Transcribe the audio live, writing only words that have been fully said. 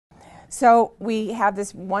So we have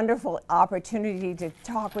this wonderful opportunity to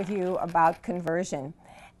talk with you about conversion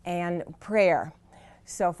and prayer.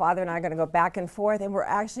 So Father and I are going to go back and forth, and we're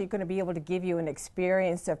actually going to be able to give you an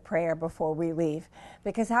experience of prayer before we leave.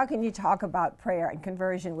 Because how can you talk about prayer and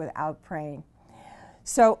conversion without praying?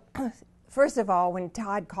 So first of all, when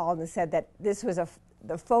Todd called and said that this was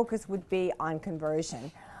the focus would be on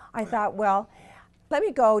conversion, I thought, well, let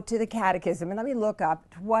me go to the Catechism and let me look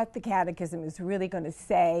up what the Catechism is really going to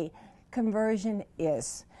say conversion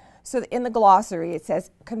is. So in the glossary, it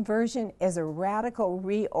says, conversion is a radical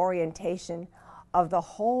reorientation of the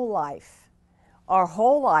whole life, our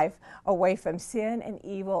whole life away from sin and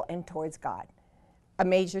evil and towards God. A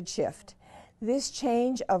major shift. This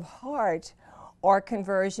change of heart or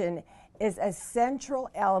conversion is a central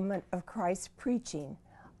element of Christ's preaching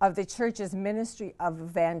of the church's ministry of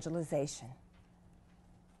evangelization.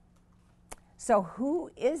 So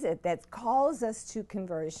who is it that calls us to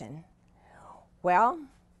conversion? Well,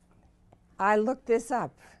 I looked this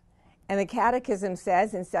up, and the Catechism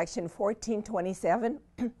says in section 1427,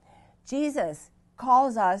 Jesus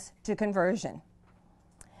calls us to conversion.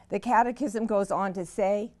 The Catechism goes on to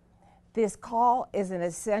say, this call is an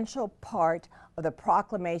essential part of the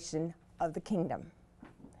proclamation of the kingdom.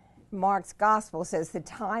 Mark's gospel says the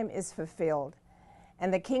time is fulfilled,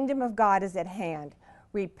 and the kingdom of God is at hand.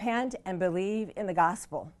 Repent and believe in the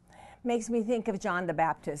gospel. Makes me think of John the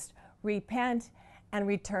Baptist. Repent and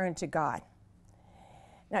return to God.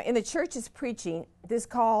 Now, in the church's preaching, this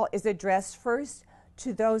call is addressed first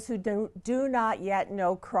to those who do not yet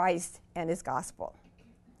know Christ and his gospel.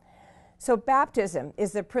 So baptism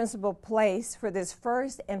is the principal place for this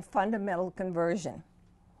first and fundamental conversion.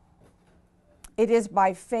 It is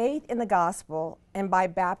by faith in the gospel and by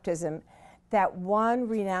baptism that one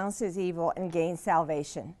renounces evil and gains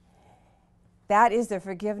salvation. That is the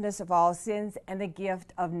forgiveness of all sins and the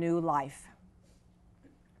gift of new life.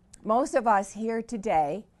 Most of us here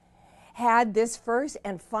today had this first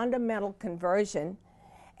and fundamental conversion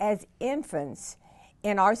as infants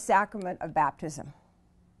in our sacrament of baptism.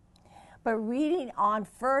 But reading on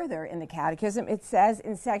further in the Catechism, it says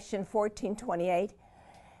in section 1428,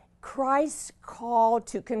 Christ's call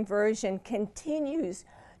to conversion continues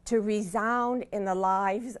to resound in the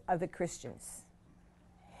lives of the Christians.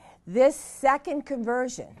 This second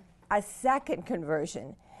conversion,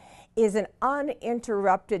 is an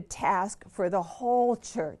uninterrupted task for the whole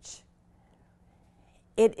church.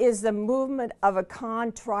 It is the movement of a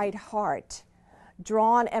contrite heart,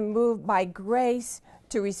 drawn and moved by grace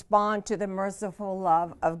to respond to the merciful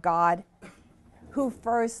love of God, who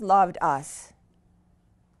first loved us.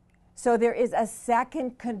 So there is a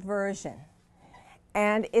second conversion,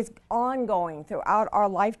 and it's ongoing throughout our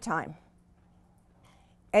lifetime.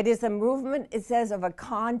 It is a movement, it says, of a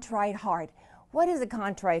contrite heart. What is a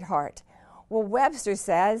contrite heart? Well, Webster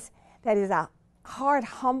says that is a heart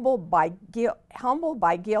humbled by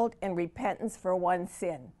guilt and repentance for one's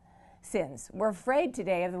sins. We're afraid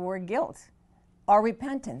today of the word guilt or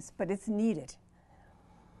repentance, but it's needed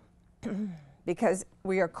because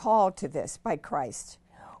we are called to this by Christ.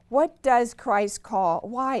 What does Christ call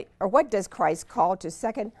to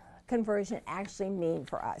second conversion actually mean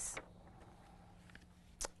for us?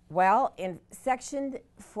 Well, in section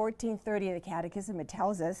 1430 of the Catechism, it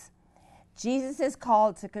tells us, Jesus'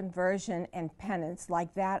 call to conversion and penance,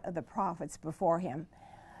 like that of the prophets before him,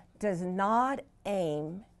 does not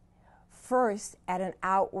aim first at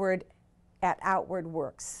outward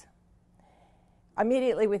works.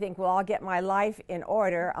 Immediately we think, well, I'll get my life in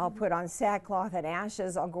order, I'll put on sackcloth and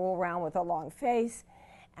ashes, I'll go around with a long face,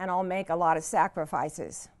 and I'll make a lot of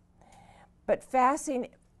sacrifices.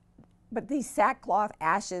 But these sackcloth,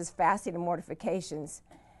 ashes, fasting, and mortifications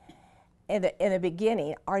in the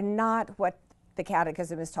beginning are not what the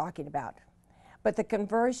Catechism is talking about, but the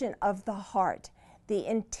conversion of the heart, the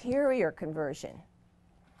interior conversion.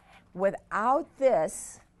 Without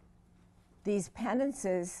this, these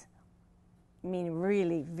penances mean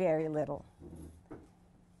really very little.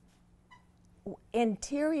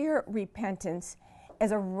 Interior repentance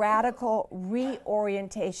is a radical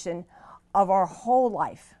reorientation of our whole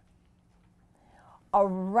life. A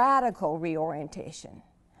radical reorientation,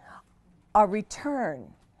 a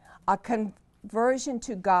return, a conversion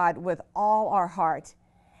to God with all our heart,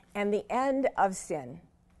 and the end of sin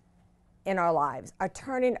in our lives, a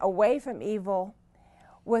turning away from evil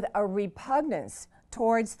with a repugnance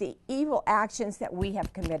towards the evil actions that we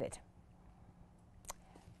have committed.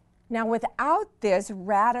 Now, without this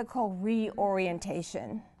radical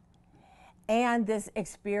reorientation and this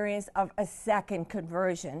experience of a second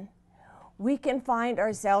conversion, we can find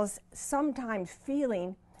ourselves sometimes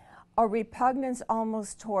feeling a repugnance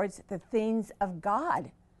almost towards the things of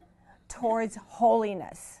God, towards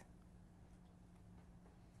holiness.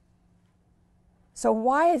 So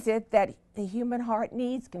why is it that the human heart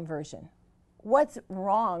needs conversion? What's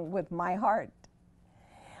wrong with my heart?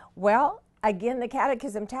 Well, again, the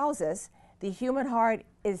Catechism tells us the human heart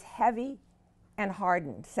is heavy and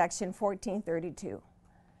hardened, section 1432.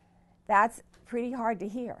 That's pretty hard to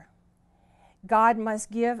hear. God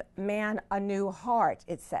must give man a new heart,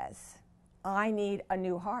 it says. I need a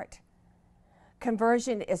new heart.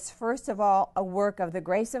 Conversion is first of all a work of the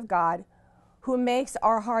grace of God who makes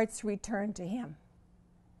our hearts return to him.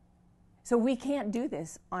 So we can't do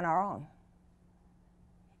this on our own.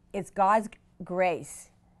 It's God's grace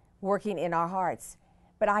working in our hearts.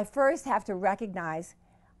 But I first have to recognize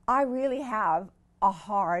I really have a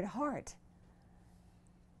hard heart.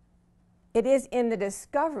 It is in the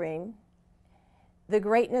discovering the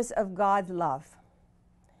greatness of God's love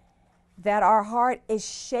that our heart is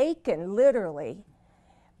shaken literally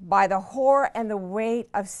by the horror and the weight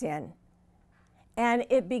of sin. And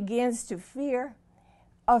it begins to fear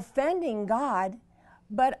offending God,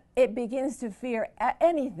 but it begins to fear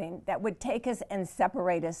anything that would take us and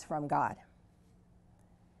separate us from God.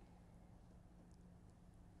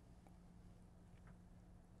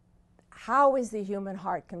 How is the human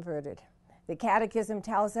heart converted? The Catechism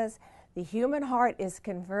tells us the human heart is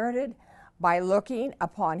converted by looking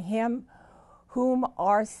upon him whom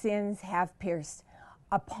our sins have pierced,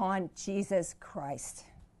 upon Jesus Christ.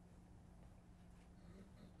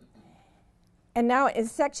 And now in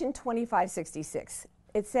section 2566,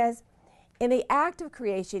 it says, in the act of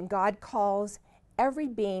creation, God calls every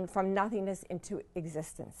being from nothingness into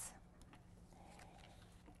existence.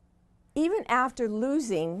 Even after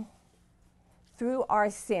losing, through our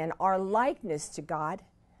sin, our likeness to God,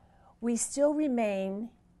 we still remain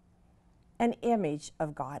an image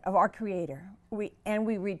of God, of our Creator. We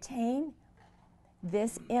retain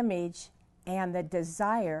this image and the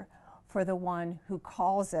desire for the one who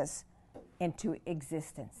calls us into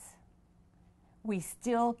existence. We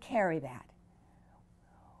still carry that.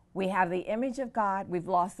 We have the image of God, we've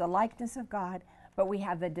lost the likeness of God, but we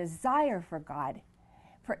have the desire for God,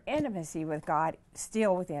 for intimacy with God,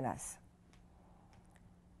 still within us.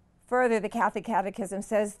 Further, the Catholic Catechism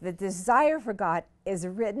says the desire for God is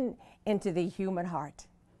written into the human heart.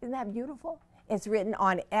 Isn't that beautiful? It's written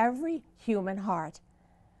on every human heart.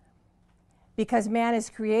 Because man is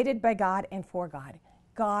created by God and for God.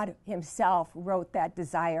 God himself wrote that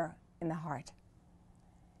desire in the heart.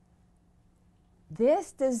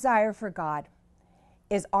 This desire for God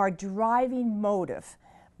is our driving motive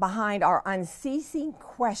behind our unceasing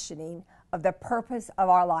questioning of the purpose of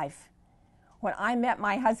our life. When I met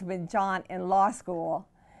my husband, John, in law school,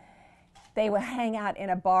 they would hang out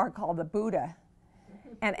in a bar called the Buddha.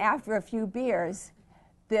 And after a few beers,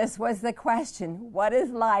 this was the question, what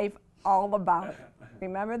is life all about?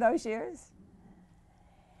 Remember those years?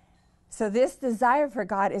 So this desire for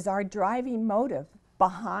God is our driving motive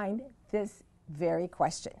behind this very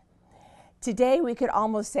question. Today, we could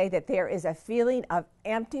almost say that there is a feeling of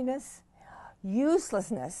emptiness,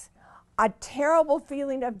 uselessness, a terrible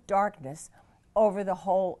feeling of darkness over the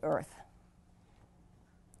whole earth.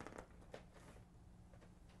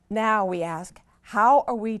 Now we ask, how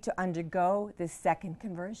are we to undergo this second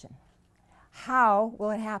conversion? How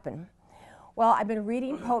will it happen? Well, I've been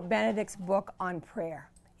reading Pope Benedict's book on prayer.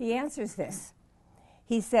 He answers this.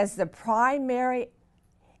 He says the primary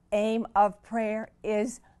aim of prayer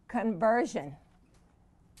is conversion.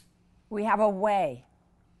 We have a way.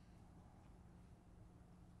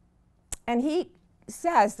 And he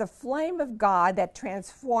says the flame of God that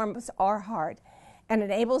transforms our heart and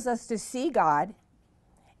enables us to see God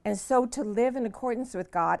and so to live in accordance with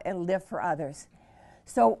God and live for others.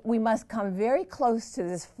 So we must come very close to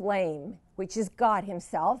this flame, which is God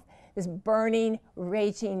himself, this burning,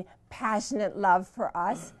 raging, passionate love for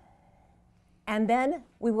us. And then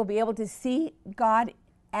we will be able to see God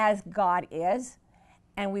as God is,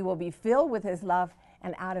 and we will be filled with his love,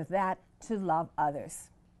 and out of that to love others.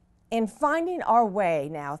 In finding our way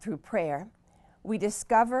now through prayer, we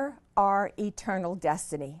discover our eternal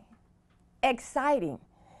destiny. Exciting.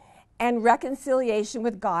 And reconciliation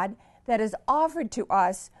with God that is offered to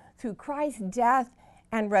us through Christ's death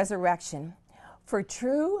and resurrection for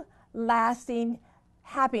true, lasting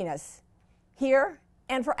happiness here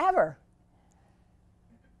and forever.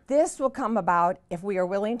 This will come about if we are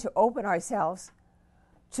willing to open ourselves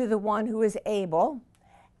to the one who is able,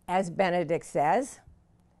 as Benedict says,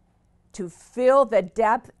 to fill the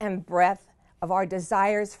depth and breadth of our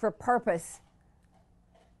desires for purpose.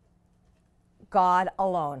 God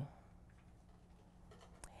alone.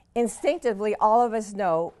 Instinctively, all of us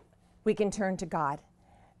know we can turn to God,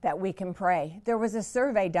 that we can pray. There was a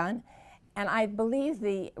survey done, and I believe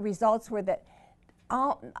the results were that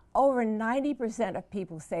over 90% of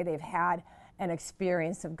people say they've had an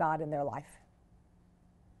experience of God in their life.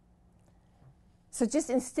 So just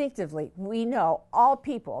instinctively, we know, all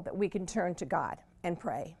people, that we can turn to God and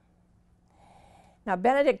pray. Now,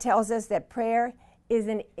 Benedict tells us that prayer is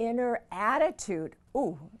an inner attitude.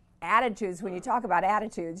 Ooh, attitudes, when you talk about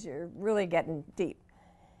attitudes, you're really getting deep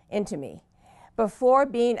into me. Before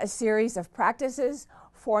being a series of practices,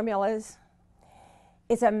 formulas,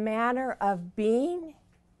 it's a manner of being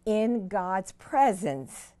in God's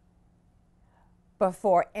presence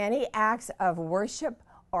before any acts of worship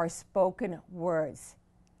or spoken words.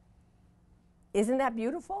 Isn't that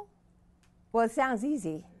beautiful? Well, it sounds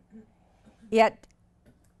easy. Yet,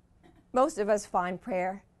 most of us find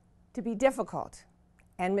prayer to be difficult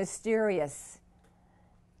and mysterious.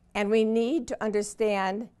 And we need to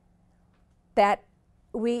understand that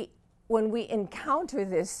when we encounter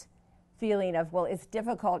this feeling of, well, it's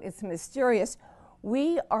difficult, it's mysterious,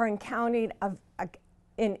 we are encountering an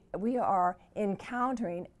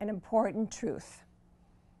important truth,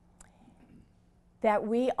 that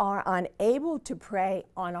we are unable to pray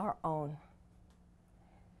on our own.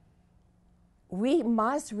 We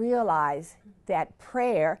must realize that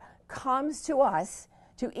prayer comes to us,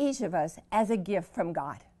 to each of us, as a gift from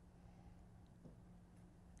God.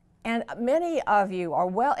 And many of you are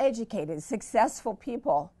well-educated, successful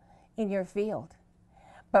people in your field.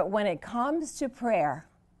 But when it comes to prayer,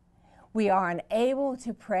 we are unable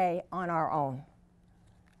to pray on our own.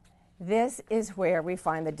 This is where we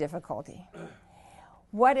find the difficulty.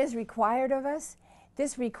 What is required of us?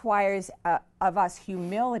 This requires of us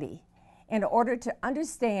humility in order to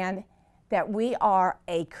understand that we are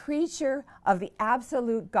a creature of the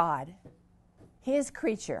absolute God, His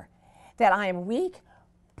creature, that I am weak,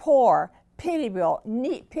 poor, pitiable,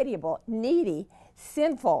 needy,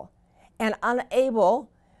 sinful, and unable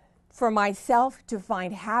for myself to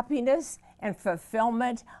find happiness and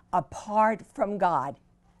fulfillment apart from God.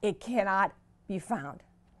 It cannot be found.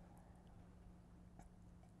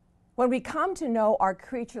 When we come to know our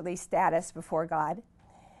creaturely status before God,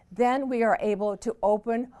 then we are able to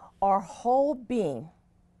open our whole being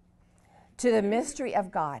to the mystery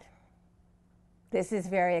of God. This is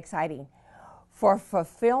very exciting. For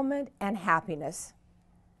fulfillment and happiness,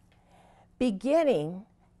 beginning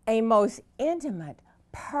a most intimate,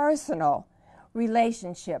 personal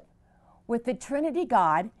relationship with the Trinity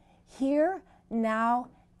God here, now,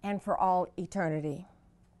 and for all eternity.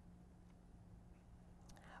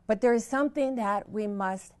 But there is something that we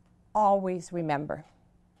must always remember.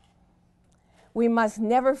 We must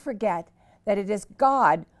never forget that it is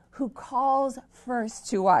God who calls first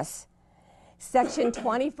to us. Section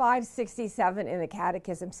 2567 in the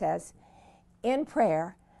Catechism says, in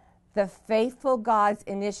prayer, the faithful God's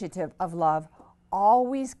initiative of love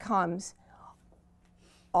always comes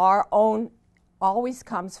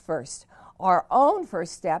first. Our own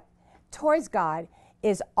first step towards God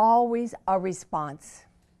is always a response.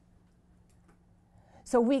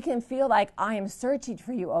 So we can feel like, I am searching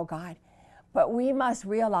for you, oh God, but we must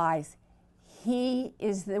realize He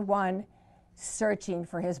is the one searching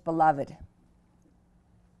for His beloved.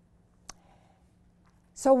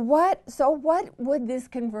 So what would this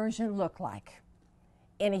conversion look like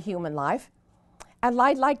in a human life? And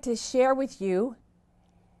I'd like to share with you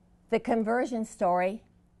the conversion story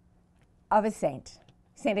of a saint,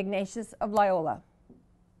 St. Ignatius of Loyola.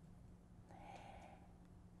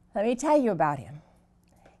 Let me tell you about him.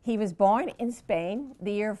 He was born in Spain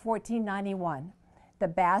the year 1491, the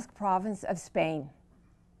Basque province of Spain.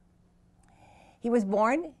 He was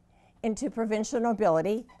born into provincial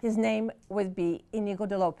nobility. His name would be Inigo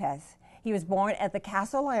de Lopez. He was born at the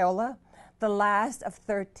Castle Loyola, the last of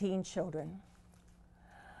 13 children.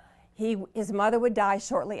 His mother would die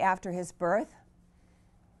shortly after his birth.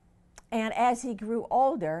 And as he grew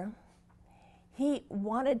older, he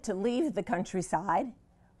wanted to leave the countryside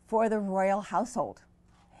for the royal household.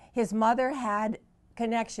 His mother had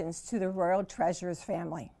connections to the royal treasurer's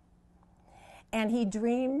family. And he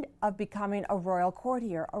dreamed of becoming a royal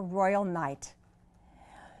courtier, a royal knight.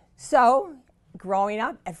 So, growing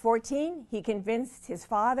up at 14, he convinced his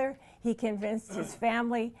father, he convinced his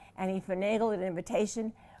family, and he finagled an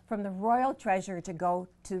invitation from the royal treasurer to go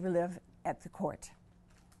to live at the court,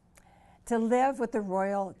 to live with the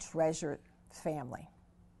royal treasurer's family.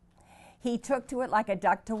 He took to it like a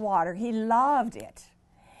duck to water. He loved it.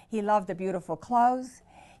 He loved the beautiful clothes.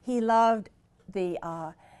 He loved the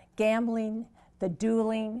gambling, the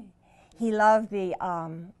dueling. He loved the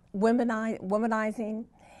womanizing.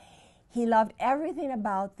 He loved everything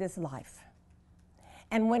about this life.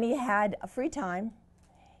 And when he had a free time,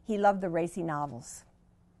 he loved the racy novels.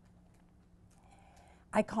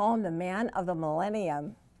 I call him the man of the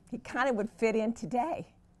millennium. He kind of would fit in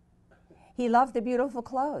today. He loved the beautiful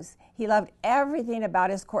clothes. He loved everything about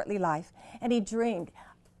his courtly life. And he dreamed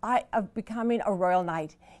of becoming a royal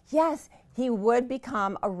knight. Yes, he would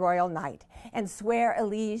become a royal knight and swear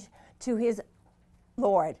allegiance to his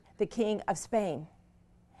Lord, the King of Spain.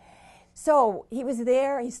 So he was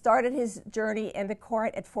there. He started his journey in the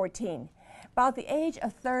court at 14. About the age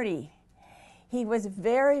of 30, he was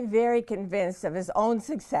very, very convinced of his own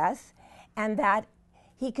success and that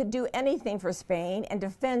he could do anything for Spain and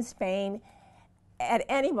defend Spain at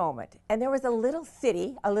any moment. And there was a little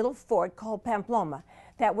city, a little fort called Pamplona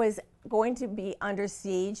that was going to be under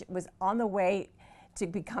siege, was on the way to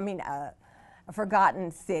becoming a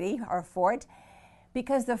forgotten city or fort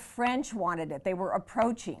because the French wanted it. They were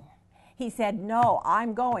approaching. He said, no,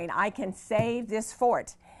 I'm going. I can save this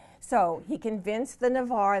fort. So he convinced the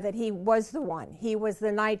Navarre that he was the one. He was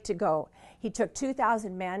the knight to go. He took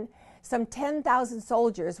 2,000 men. Some 10,000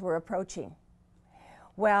 soldiers were approaching.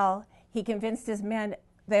 Well, he convinced his men,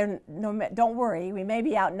 don't worry, we may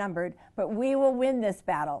be outnumbered, but we will win this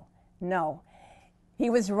battle. No, he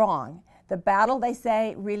was wrong. The battle, they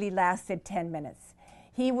say, really lasted 10 minutes.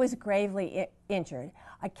 He was gravely injured.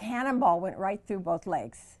 A cannonball went right through both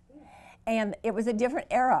legs. And it was a different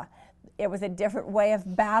era. It was a different way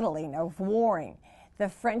of battling, of warring. The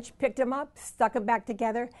French picked him up, stuck him back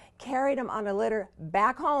together, carried him on a litter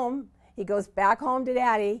back home. He goes back home to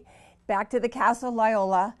Daddy, back to the Castle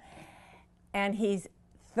Loyola, and he's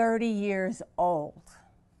 30 years old.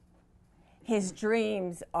 His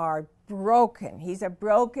dreams are broken. He's a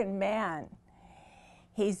broken man.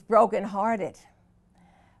 He's brokenhearted.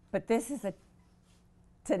 But this is a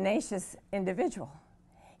tenacious individual.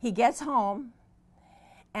 He gets home,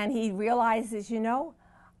 and he realizes,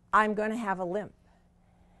 I'm going to have a limp.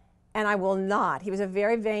 And I will not. He was a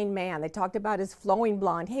very vain man. They talked about his flowing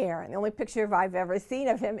blonde hair, and the only picture I've ever seen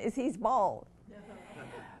of him is he's bald.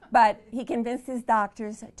 But he convinced his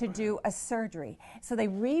doctors to do a surgery. So they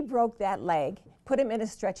re-broke that leg, put him in a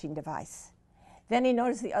stretching device. Then he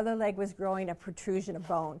noticed the other leg was growing a protrusion of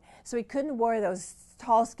bone. So he couldn't wear those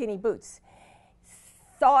tall, skinny boots.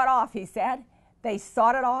 Saw it off, he said. They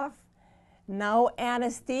sawed it off. No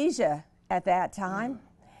anesthesia at that time.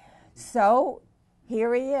 So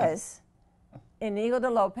here he is, Inigo de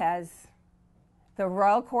Lopez, the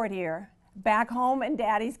royal courtier, back home in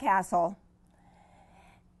Daddy's castle,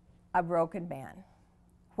 a broken man.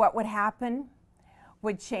 What would happen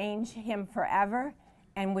would change him forever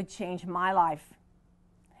and would change my life.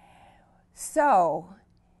 So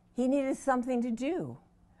he needed something to do.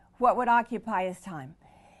 What would occupy his time?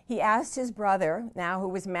 He asked his brother, now who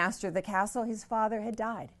was master of the castle, his father had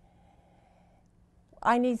died.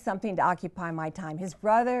 I need something to occupy my time. His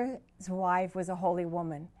brother's wife was a holy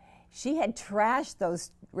woman. She had trashed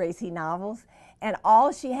those racy novels, and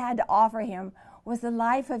all she had to offer him was the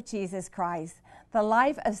life of Jesus Christ, the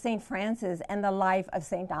life of St. Francis, and the life of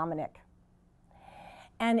St. Dominic.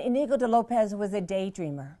 And Inigo de Lopez was a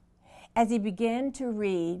daydreamer. As he began to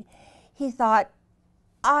read, he thought,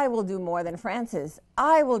 I will do more than Francis.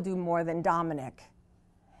 I will do more than Dominic.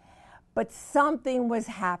 But something was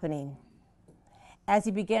happening as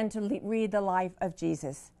he began to read the life of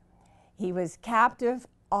Jesus. He was captive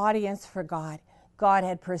audience for God. God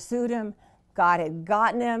had pursued him. God had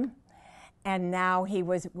gotten him. And now he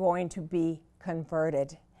was going to be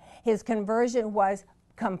converted. His conversion was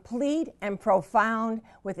complete and profound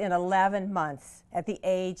within 11 months at the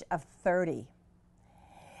age of 30.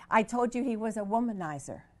 I told you he was a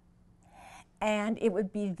womanizer. And it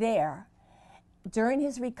would be there during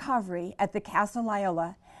his recovery at the Castle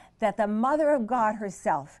Loyola that the Mother of God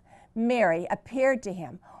herself, Mary, appeared to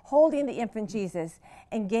him, holding the infant Jesus,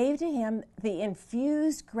 and gave to him the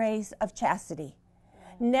infused grace of chastity.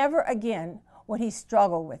 Never again would he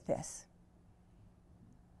struggle with this.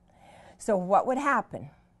 So what would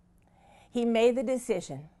happen? He made the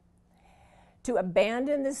decision to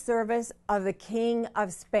abandon the service of the King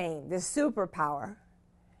of Spain, the superpower,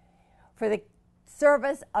 for the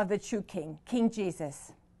service of the true King, King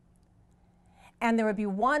Jesus. And there would be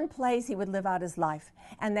one place he would live out his life,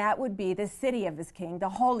 and that would be the city of his king, the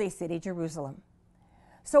holy city, Jerusalem.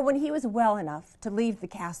 So when he was well enough to leave the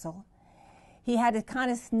castle, he had to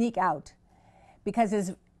kind of sneak out because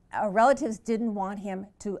his relatives didn't want him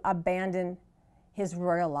to abandon his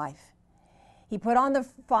royal life. He put on the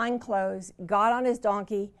fine clothes, got on his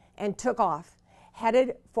donkey, and took off,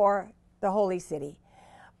 headed for the holy city.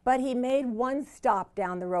 But he made one stop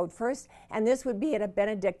down the road first, and this would be at a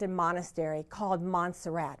Benedictine monastery called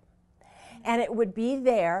Montserrat. And it would be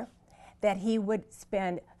there that he would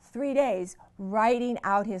spend 3 days writing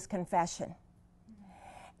out his confession.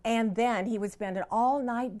 And then he would spend an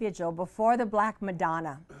all-night vigil before the Black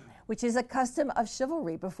Madonna, which is a custom of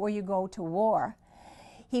chivalry before you go to war.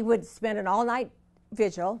 He would spend an all-night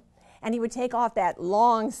vigil, and he would take off that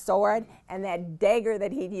long sword and that dagger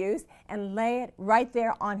that he'd used and lay it right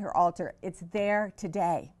there on her altar. It's there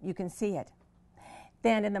today. You can see it.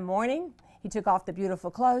 Then in the morning, he took off the beautiful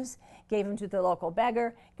clothes, gave them to the local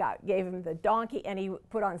beggar, gave him the donkey, and he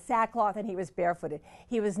put on sackcloth, and he was barefooted.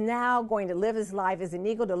 He was now going to live his life as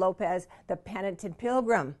Inigo de Lopez, the penitent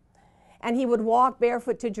pilgrim. And he would walk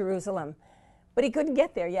barefoot to Jerusalem. But he couldn't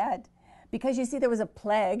get there yet, because you see there was a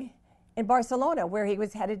plague in Barcelona where he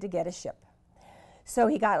was headed to get a ship. So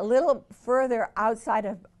he got a little further outside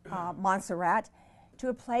of Montserrat to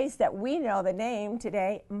a place that we know the name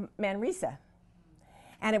today, Manresa.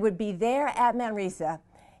 And it would be there at Manresa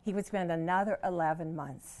he would spend another 11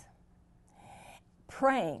 months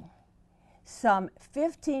praying some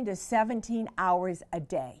 15 to 17 hours a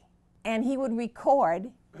day. And he would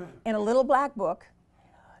record in a little black book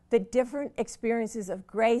the different experiences of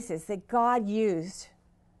graces that God used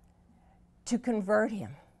to convert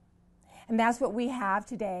him. And that's what we have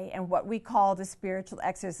today and what we call the spiritual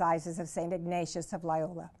exercises of St. Ignatius of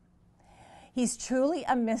Loyola. He's truly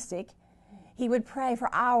a mystic. He would pray for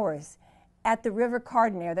hours at the river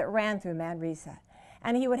Cardinere that ran through Manresa.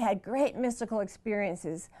 And he would have great mystical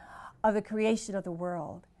experiences of the creation of the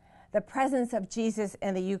world, the presence of Jesus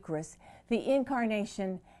in the Eucharist, the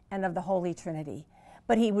incarnation, and of the Holy Trinity.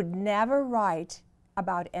 But he would never write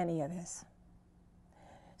about any of this.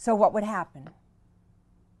 So what would happen?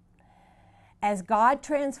 As God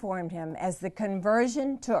transformed him, as the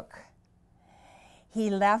conversion took, he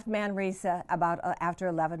left Manresa after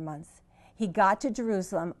 11 months. He got to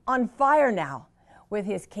Jerusalem on fire now with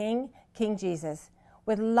his King Jesus,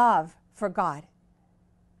 with love for God.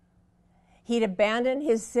 He'd abandoned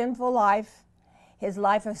his sinful life, his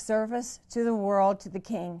life of service to the world, to the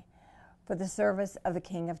King, for the service of the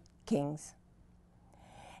King of Kings.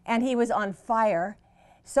 And he was on fire,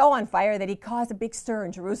 so on fire that he caused a big stir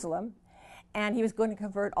in Jerusalem, and he was going to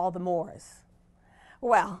convert all the Moors.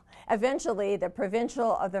 Well, eventually the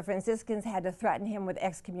provincial of the Franciscans had to threaten him with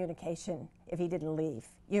excommunication if he didn't leave.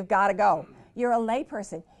 You've got to go. You're a lay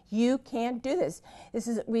person. You can't do this. This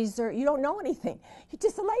is reserved. You don't know anything. You're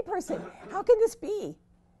just a lay person. How can this be?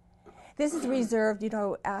 This is reserved,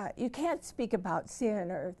 you can't speak about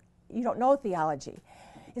sin, or you don't know theology.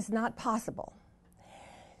 It's not possible.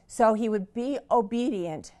 So he would be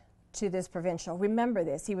obedient to this provincial. Remember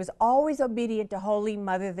this. He was always obedient to Holy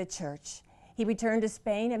Mother the Church. He returned to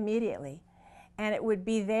Spain immediately. And it would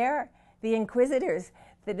be there the inquisitors,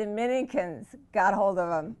 the Dominicans, got hold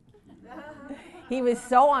of him. He was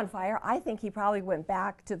so on fire, I think he probably went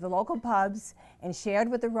back to the local pubs and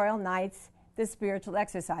shared with the Royal Knights the spiritual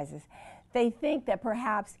exercises. They think that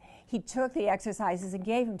perhaps he took the exercises and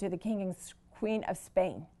gave them to the King and Queen of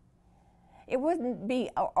Spain. It would be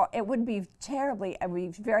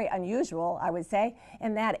very unusual, I would say,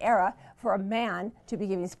 in that era for a man to be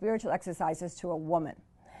giving spiritual exercises to a woman.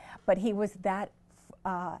 But he was that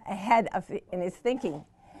ahead in his thinking.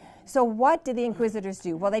 So what did the inquisitors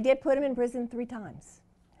do? Well, they did put him in prison 3 times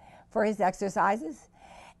for his exercises.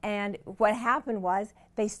 And what happened was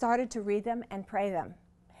they started to read them and pray them.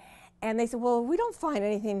 And they said, well, we don't find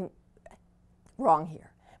anything wrong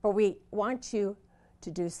here, but we want you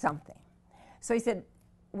to do something. So he said,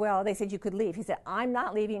 well, they said you could leave. He said, I'm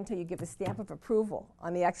not leaving until you give a stamp of approval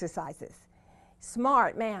on the exercises.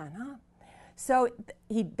 Smart man, huh? So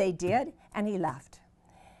they did, and he left.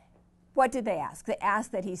 What did they ask? They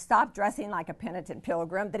asked that he stop dressing like a penitent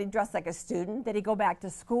pilgrim, that he dress like a student, that he go back to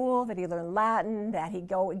school, that he learn Latin, that he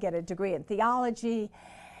go and get a degree in theology,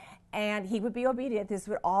 and he would be obedient. This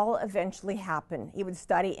would all eventually happen. He would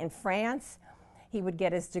study in France. He would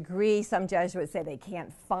get his degree. Some Jesuits say they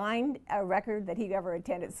can't find a record that he ever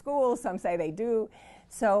attended school. Some say they do.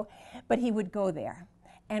 But he would go there.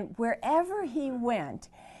 And wherever he went,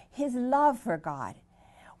 his love for God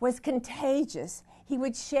was contagious. He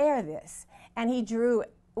would share this. And he drew,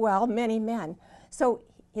 many men. So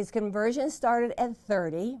his conversion started at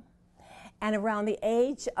 30. And around the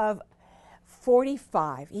age of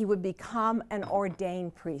 45, he would become an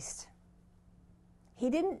ordained priest. He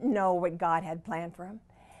didn't know what God had planned for him.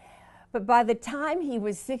 But by the time he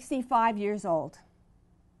was 65 years old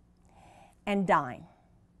and dying,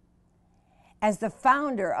 as the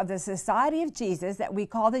founder of the Society of Jesus that we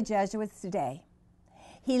call the Jesuits today,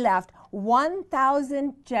 he left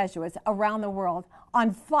 1,000 Jesuits around the world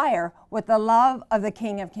on fire with the love of the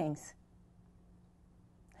King of Kings.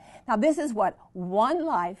 Now, this is what one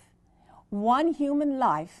life, one human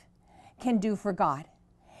life can do for God.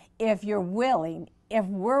 If you're willing, if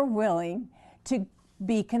we're willing to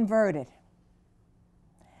be converted.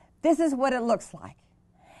 This is what it looks like.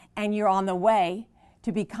 And you're on the way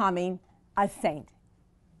to becoming a saint.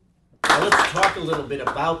 Now let's talk a little bit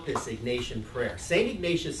about this Ignatian prayer. St.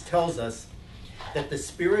 Ignatius tells us that the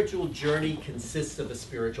spiritual journey consists of a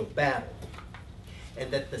spiritual battle,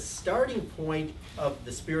 and that the starting point of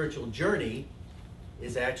the spiritual journey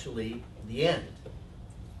is actually the end.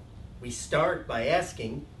 We start by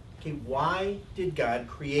asking, okay, why did God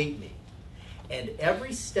create me? And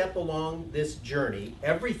every step along this journey,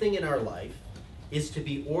 everything in our life, is to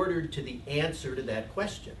be ordered to the answer to that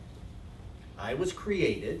question. I was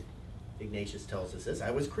created, Ignatius tells us this,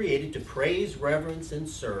 I was created to praise, reverence, and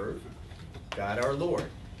serve God our Lord.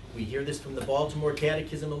 We hear this from the Baltimore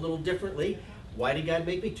Catechism a little differently. Why did God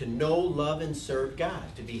make me? To know, love, and serve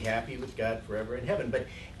God, to be happy with God forever in heaven. But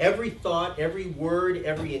every thought, every word,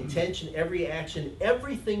 every intention, every action,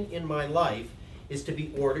 everything in my life is to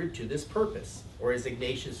be ordered to this purpose, or as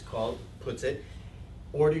Ignatius puts it,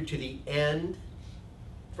 ordered to the end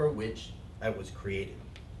for which I was created.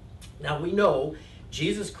 Now we know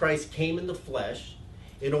Jesus Christ came in the flesh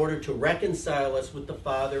in order to reconcile us with the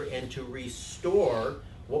Father and to restore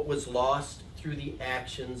what was lost through the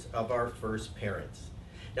actions of our first parents.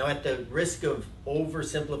 Now, at the risk of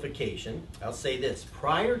oversimplification, I'll say this.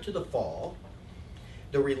 Prior to the fall,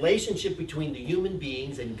 the relationship between the human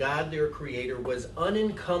beings and God, their creator, was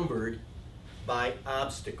unencumbered by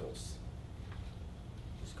obstacles.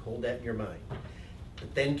 Just hold that in your mind.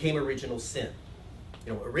 But then came original sin.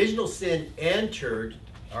 Original sin entered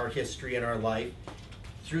our history and our life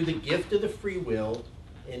through the gift of the free will,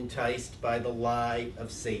 enticed by the lie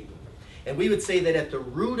of Satan. And we would say that at the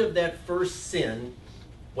root of that first sin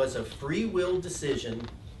was a free will decision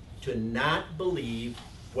to not believe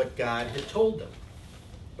what God had told them,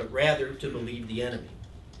 but rather to believe the enemy,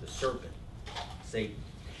 the serpent, Satan.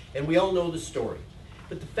 And we all know the story.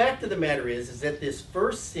 But the fact of the matter is that this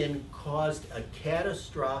first sin caused a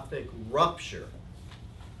catastrophic rupture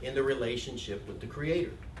in the relationship with the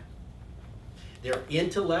Creator. Their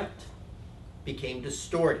intellect became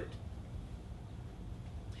distorted.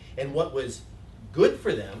 And what was good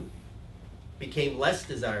for them became less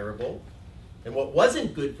desirable, and what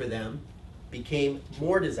wasn't good for them became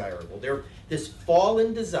more desirable. This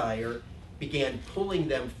fallen desire began pulling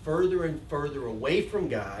them further and further away from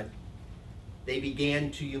God. They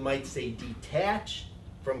began to, you might say, detach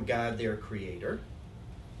from God, their Creator,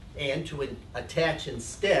 and to attach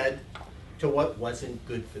instead to what wasn't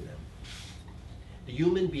good for them. The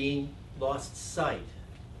human being lost sight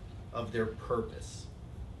of their purpose,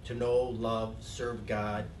 to know, love, serve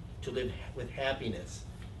God, to live with happiness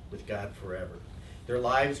with God forever. Their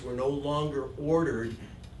lives were no longer ordered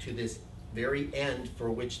to this very end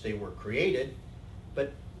for which they were created,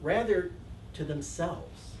 but rather to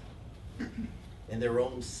themselves and their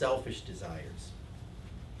own selfish desires.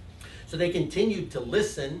 So they continued to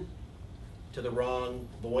listen to the wrong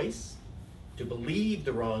voice, to believe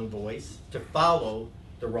the wrong voice, to follow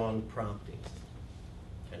the wrong promptings.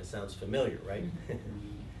 Kind of sounds familiar, right?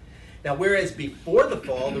 Now, whereas before the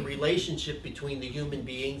fall, the relationship between the human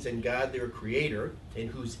beings and God, their Creator, in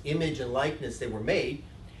whose image and likeness they were made,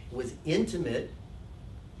 was intimate,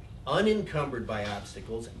 unencumbered by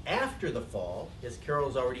obstacles. After the fall, as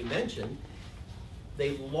Carol's already mentioned,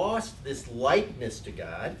 they lost this likeness to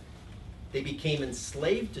God. They became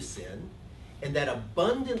enslaved to sin, and that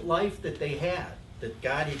abundant life that they had, that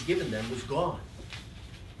God had given them, was gone.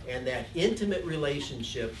 And that intimate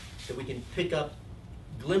relationship that we can pick up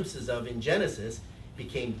glimpses of in Genesis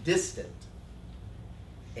became distant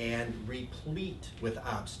and replete with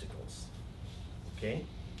obstacles. Okay?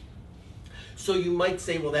 So you might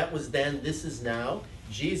say, well, that was then, this is now.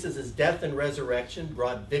 Jesus' death and resurrection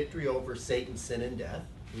brought victory over Satan, sin, and death.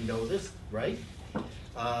 We know this, right?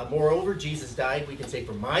 Moreover, Jesus died, we can say,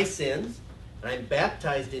 for my sins, and I'm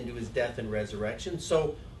baptized into his death and resurrection.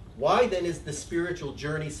 So why then is the spiritual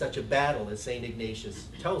journey such a battle, as St. Ignatius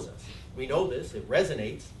tells us? We know this, it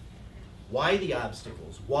resonates. Why the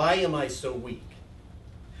obstacles? Why am I so weak?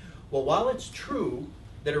 Well, while it's true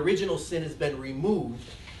that original sin has been removed,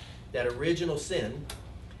 that original sin,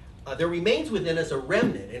 there remains within us a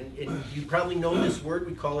remnant, and you probably know this word,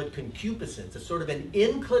 we call it concupiscence. It's sort of an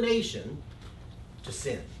inclination to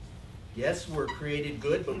sin. Yes, we're created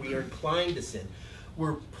good, but we are inclined to sin.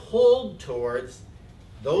 We're pulled towards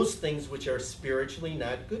those things which are spiritually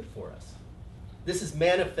not good for us. This is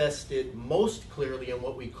manifested most clearly in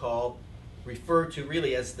what we refer to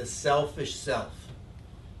really as the selfish self,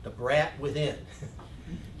 the brat within,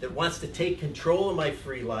 that wants to take control of my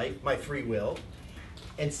free life, my free will,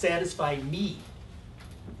 and satisfy me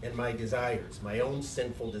and my desires, my own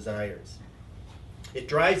sinful desires. It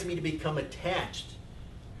drives me to become attached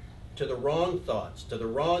to the wrong thoughts, to the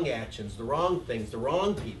wrong actions, the wrong things, the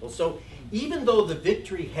wrong people. So even though the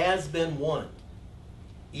victory has been won,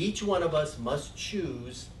 each one of us must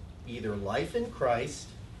choose either life in Christ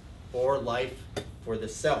or life for the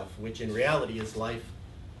self, which in reality is life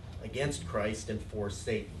against Christ and for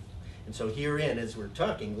Satan. And so herein, as we're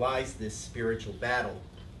talking, lies this spiritual battle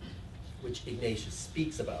which Ignatius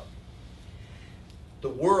speaks about. The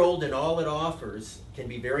world and all it offers can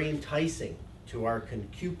be very enticing to our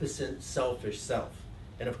concupiscent, selfish self.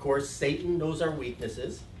 And of course, Satan knows our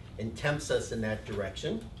weaknesses and tempts us in that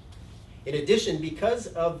direction. In addition, because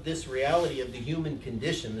of this reality of the human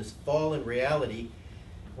condition, this fallen reality,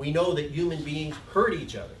 we know that human beings hurt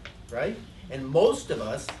each other, right? And most of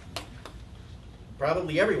us,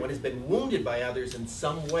 probably everyone, has been wounded by others in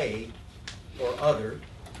some way or other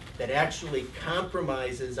that actually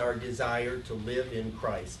compromises our desire to live in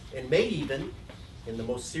Christ, and may even, in the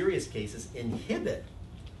most serious cases, inhibit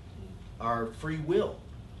our free will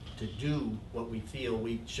to do what we feel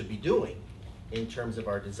we should be doing in terms of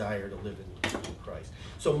our desire to live in Christ.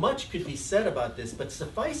 So much could be said about this, but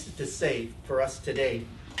suffice it to say for us today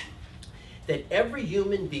that every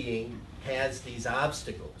human being has these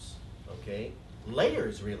obstacles, okay?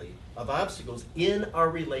 Layers, really, of obstacles in our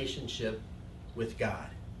relationship with God.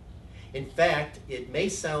 In fact, it may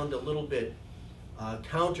sound a little bit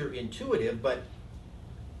counterintuitive, but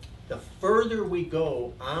the further we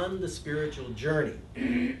go on the spiritual journey,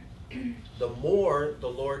 the more the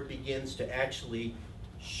Lord begins to actually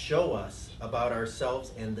show us about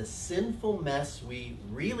ourselves and the sinful mess we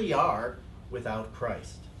really are without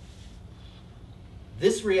Christ.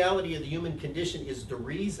 This reality of the human condition is the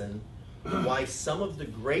reason why some of the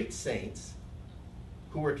great saints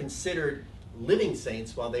who were considered living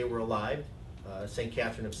saints while they were alive, St.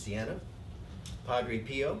 Catherine of Siena, Padre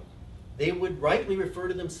Pio, they would rightly refer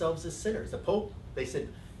to themselves as sinners. The Pope, they said,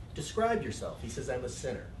 describe yourself. He says, I'm a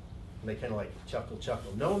sinner. And they kind of like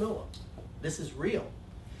chuckle. No, this is real.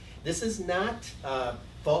 This is not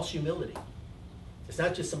false humility. It's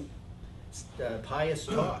not just some pious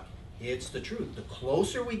talk. It's the truth. The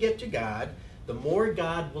closer we get to God, the more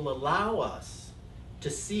God will allow us to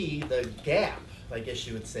see the gap, I guess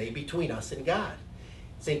you would say, between us and God.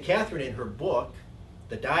 St. Catherine, in her book,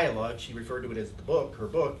 The Dialogue, she referred to it as the book, her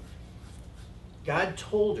book, God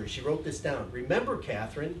told her, she wrote this down, remember,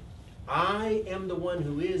 Catherine, I am the one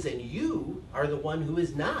who is, and you are the one who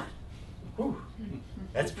is not. Whew.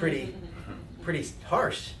 That's pretty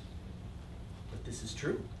harsh, but this is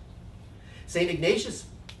true. St. Ignatius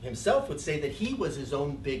himself would say that he was his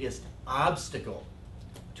own biggest obstacle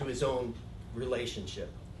to his own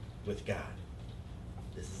relationship with God.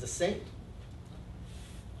 This is the same.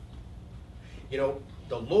 You know,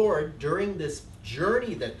 the Lord, during this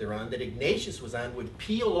journey that they're on, that Ignatius was on, would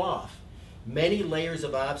peel off many layers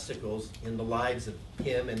of obstacles in the lives of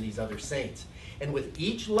him and these other saints. And with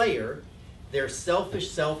each layer, their selfish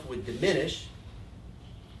self would diminish,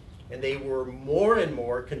 and they were more and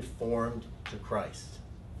more conformed to Christ.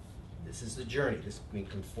 This is the journey, this being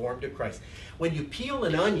conformed to Christ. When you peel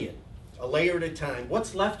an onion, a layer at a time,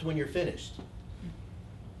 what's left when you're finished?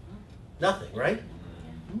 Nothing, right?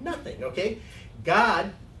 Nothing, okay?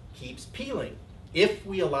 God keeps peeling, if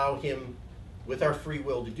we allow him, with our free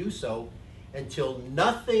will, to do so, until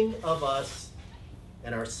nothing of us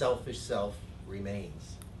and our selfish self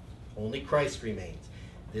remains. Only Christ remains.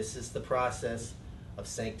 This is the process of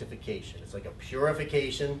sanctification. It's like a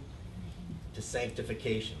purification to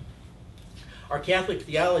sanctification. Our Catholic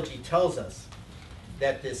theology tells us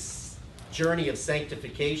that this journey of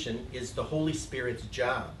sanctification is the Holy Spirit's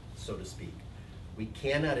job, so to speak. We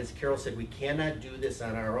cannot, as Carol said, we cannot do this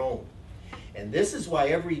on our own. And this is why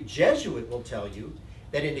every Jesuit will tell you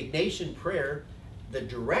that in Ignatian prayer, the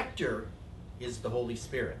director is the Holy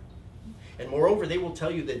Spirit. And moreover, they will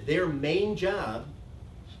tell you that their main job,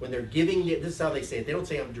 when they're giving, this is how they say it, they don't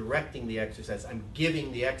say I'm directing the exercise, I'm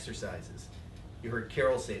giving the exercises. You heard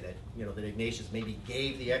Carol say that, you know, that Ignatius maybe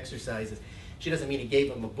gave the exercises. She doesn't mean he gave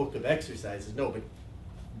them a book of exercises, no, but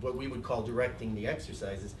what we would call directing the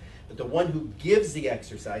exercises. But the one who gives the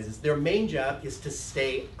exercises, their main job is to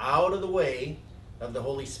stay out of the way of the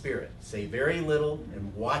Holy Spirit. Say very little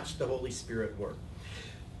and watch the Holy Spirit work.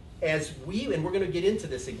 As we, and we're going to get into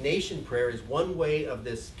this, Ignatian prayer is one way of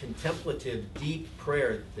this contemplative, deep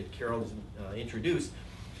prayer that Carol's introduced.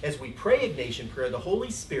 as we pray Ignatian prayer, the Holy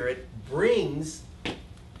Spirit brings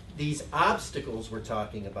these obstacles we're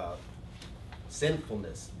talking about,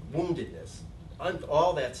 sinfulness, woundedness,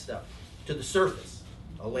 all that stuff, to the surface,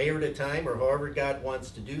 a layer at a time, or however God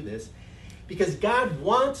wants to do this, because God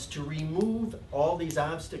wants to remove all these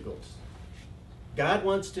obstacles. God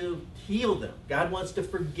wants to heal them. God wants to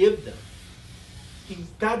forgive them.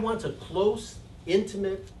 God wants a close,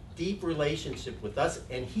 intimate, deep relationship with us,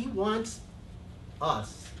 and he wants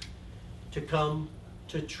us to come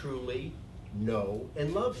to truly know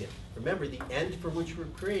and love him. Remember, the end for which we're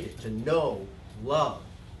created, to know, love,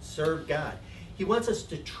 serve God. He wants us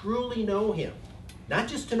to truly know him, not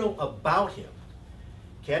just to know about him.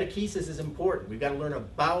 Catechesis is important. We've got to learn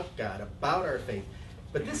about God, about our faith.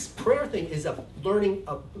 But this prayer thing is of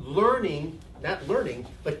learning, not learning,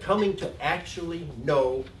 but coming to actually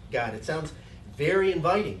know God. It sounds very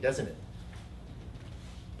inviting, doesn't it?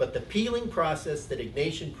 But the peeling process that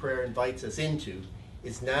Ignatian prayer invites us into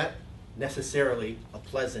is not necessarily a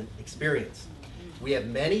pleasant experience. We have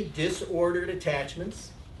many disordered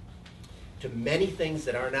attachments to many things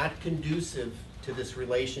that are not conducive to this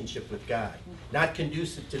relationship with God, not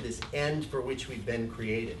conducive to this end for which we've been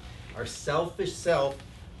created. Our selfish self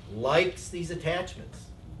likes these attachments.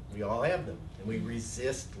 We all have them, and we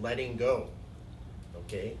resist letting go.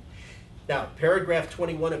 Okay? Now, paragraph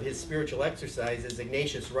 21 of his spiritual exercises,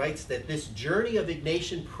 Ignatius writes that this journey of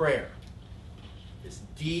Ignatian prayer, this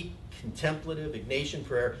deep, contemplative Ignatian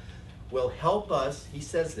prayer, will help us, he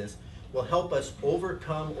says this, will help us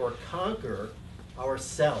overcome or conquer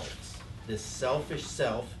ourselves, this selfish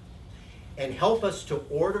self, and help us to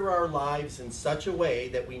order our lives in such a way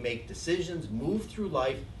that we make decisions, move through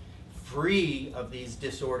life free of these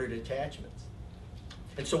disordered attachments.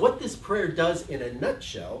 And so what this prayer does in a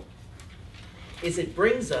nutshell is it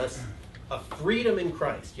brings us a freedom in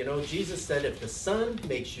Christ. You know, Jesus said, if the Son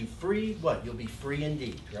makes you free, what? You'll be free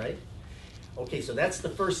indeed, right? Okay, so that's the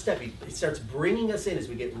first step. He starts bringing us in as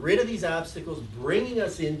we get rid of these obstacles, bringing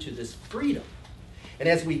us into this freedom. And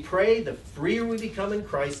as we pray, the freer we become in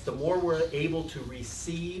Christ, the more we're able to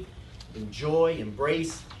receive, enjoy,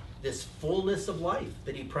 embrace this fullness of life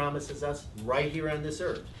that he promises us right here on this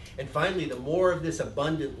earth. And finally, the more of this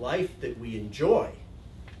abundant life that we enjoy,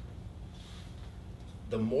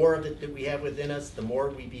 the more of it that we have within us, the more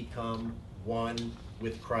we become one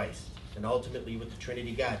with Christ and ultimately with the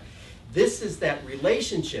Trinity God. This is that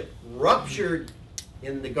relationship ruptured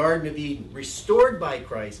in the Garden of Eden, restored by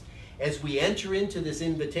Christ as we enter into this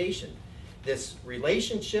invitation. This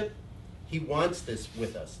relationship, he wants this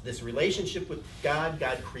with us. This relationship with God,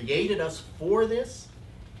 God created us for this,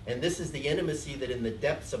 and this is the intimacy that in the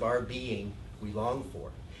depths of our being we long for.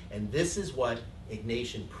 And this is what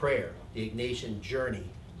Ignatian prayer, the Ignatian journey,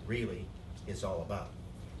 really is all about.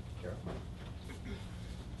 Sure.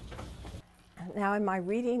 Now, in my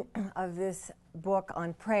reading of this book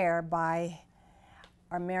on prayer by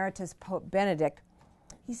our Emeritus Pope Benedict,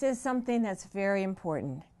 he says something that's very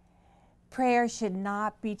important. Prayer should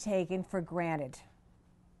not be taken for granted.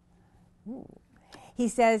 He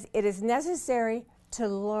says it is necessary to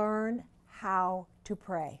learn how to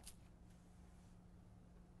pray.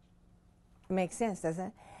 Makes sense, doesn't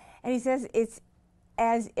it? And he says it's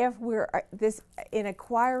as if we're in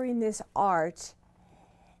acquiring this art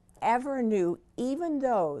ever new, even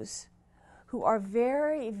those who are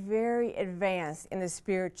very, very advanced in the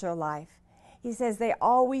spiritual life. He says they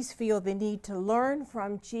always feel the need to learn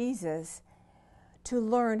from Jesus, to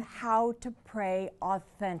learn how to pray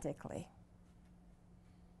authentically.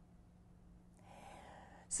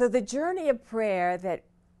 So the journey of prayer that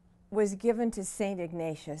was given to St.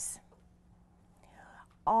 Ignatius,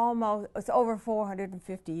 it's over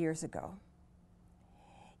 450 years ago,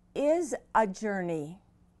 is a journey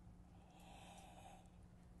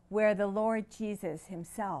where the Lord Jesus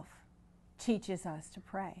himself teaches us to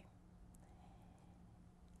pray.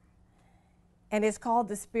 And it's called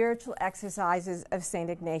the Spiritual Exercises of St.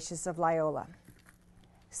 Ignatius of Loyola.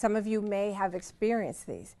 Some of you may have experienced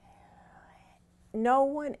these. No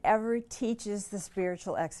one ever teaches the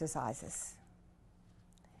spiritual exercises,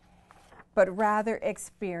 but rather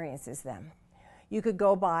experiences them. You could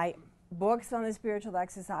go buy books on the spiritual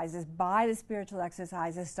exercises, buy the spiritual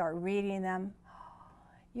exercises, start reading them.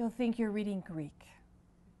 You'll think you're reading Greek.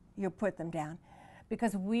 You'll put them down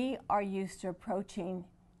because we are used to approaching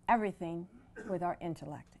everything with our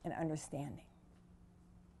intellect and understanding.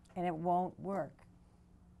 And it won't work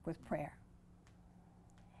with prayer.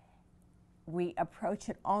 We approach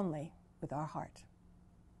it only with our heart.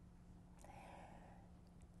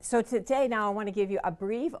 So today, now I want to give you a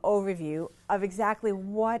brief overview of exactly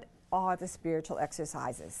what are the spiritual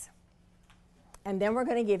exercises. And then we're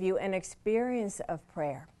going to give you an experience of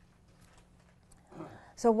prayer.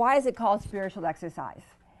 So why is it called spiritual exercise?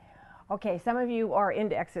 Okay, some of you are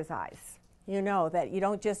into exercise. You know that you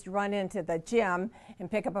don't just run into the gym and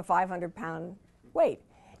pick up a 500-pound weight.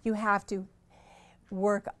 You have to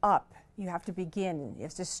work up. You have to begin. You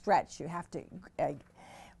have to stretch. You have to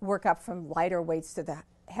work up from lighter weights to the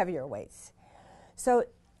heavier weights. So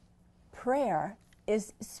prayer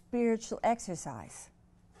is spiritual exercise.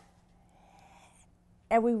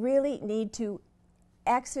 And we really need to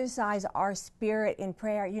exercise our spirit in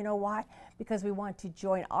prayer. You know why? Because we want to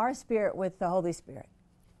join our spirit with the Holy Spirit.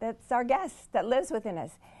 That's our guest that lives within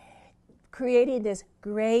us, creating this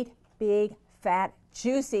great, big, fat,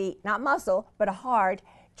 juicy, not muscle, but a heart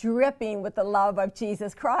dripping with the love of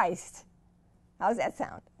Jesus Christ. How's that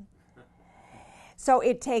sound? So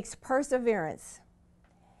it takes perseverance.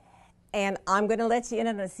 And I'm going to let you in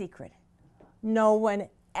on a secret. No one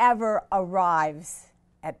ever arrives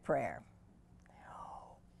at prayer.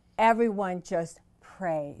 Everyone just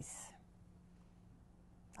prays.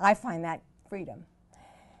 I find that freedom.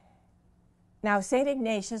 Now, St.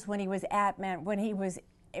 Ignatius, when he was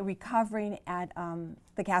recovering at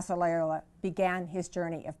the Castle Loyola, began his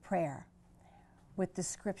journey of prayer with the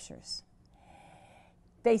scriptures.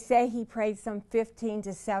 They say he prayed some 15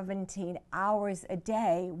 to 17 hours a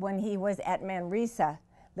day when he was at Manresa,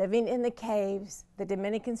 living in the caves. The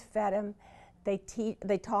Dominicans fed him. They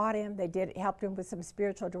taught him. They helped him with some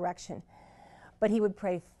spiritual direction. But he would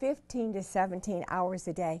pray 15 to 17 hours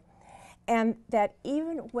a day. And that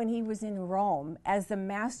even when he was in Rome as the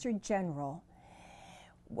master general,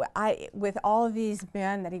 with all of these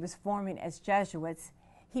men that he was forming as Jesuits,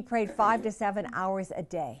 he prayed 5 to 7 hours a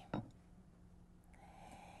day.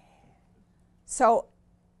 So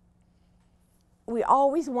we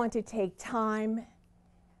always want to take time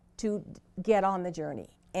to get on the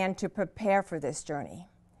journey and to prepare for this journey.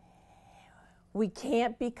 We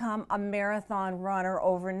can't become a marathon runner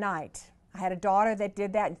overnight. I had a daughter that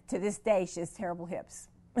did that. To this day, she has terrible hips.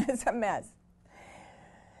 It's a mess.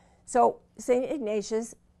 So St.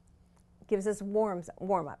 Ignatius gives us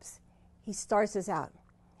warm-ups. He starts us out.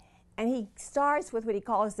 And he starts with what he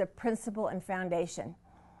calls the principle and foundation.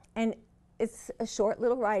 And it's a short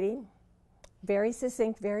little writing, very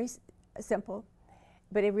succinct, very simple,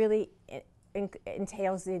 but it really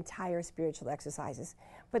entails the entire spiritual exercises.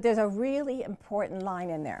 But there's a really important line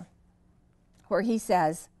in there where he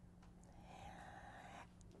says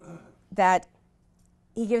that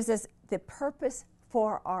he gives us the purpose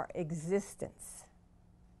for our existence.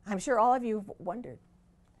 I'm sure all of you have wondered.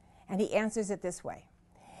 And he answers it this way.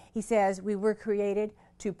 He says, we were created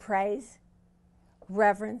to praise,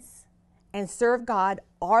 reverence, and serve God,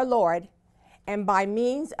 our Lord, and by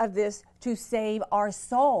means of this, to save our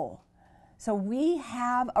soul. So we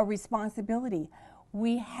have a responsibility.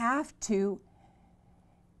 We have to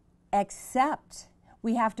accept.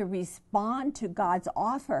 We have to respond to God's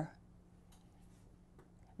offer.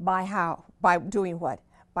 By how? By doing what?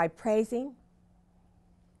 By praising,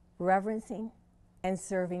 reverencing, and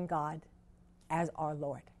serving God as our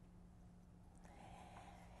Lord.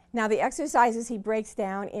 Now, the exercises he breaks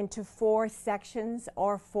down into 4 sections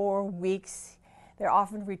or 4 weeks. They're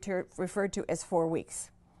often referred to as 4 weeks.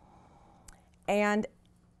 And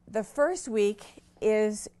the first week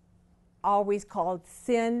is always called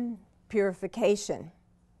sin purification.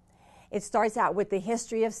 It starts out with the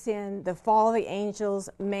history of sin, the fall of the angels,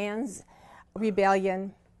 man's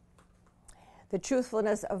rebellion, the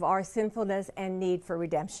truthfulness of our sinfulness, and need for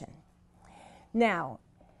redemption. Now,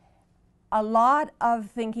 a lot of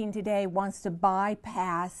thinking today wants to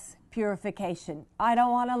bypass purification. I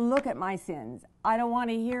don't want to look at my sins. I don't want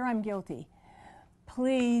to hear I'm guilty.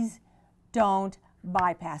 Please don't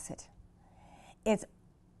bypass it.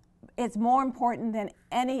 It's more important than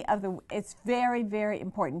any of the, it's very, very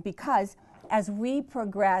important, because as we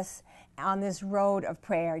progress on this road of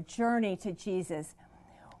prayer, journey to Jesus,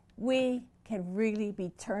 we can really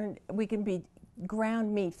be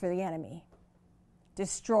ground meat for the enemy.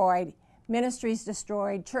 Destroyed, ministries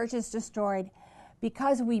destroyed, churches destroyed,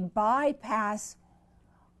 because we bypass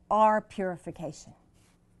our purification.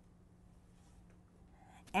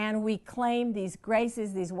 And we claim these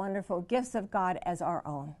graces, these wonderful gifts of God as our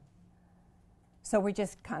own. So we're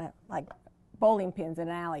just kind of like bowling pins in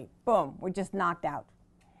an alley. Boom, we're just knocked out.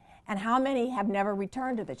 And how many have never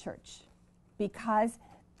returned to the church? Because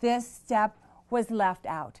this step was left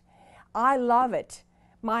out. I love it.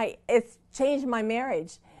 It's changed my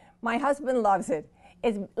marriage. My husband loves it.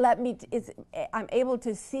 I'm able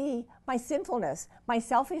to see my sinfulness, my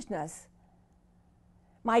selfishness,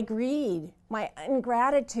 my greed, my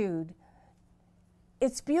ingratitude,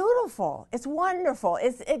 It's beautiful. It's wonderful.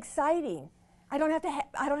 It's exciting. I don't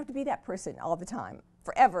have to be that person all the time,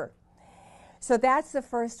 forever. So that's the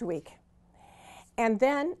first week. And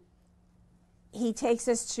then he takes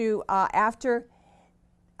us to, after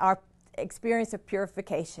our experience of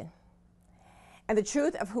purification and the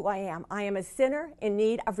truth of who I am a sinner in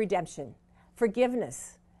need of redemption,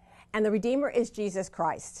 forgiveness, and the Redeemer is Jesus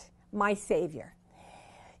Christ, my Savior.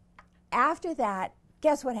 After that,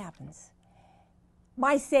 guess what happens?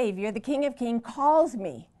 My Savior, the King of Kings, calls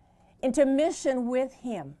me into mission with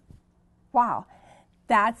him. Wow,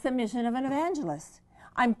 that's the mission of an evangelist.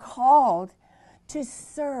 I'm called to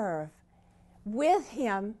serve with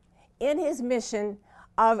him in his mission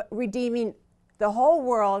of redeeming the whole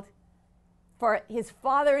world for his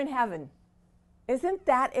Father in heaven. Isn't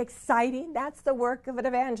that exciting? That's the work of an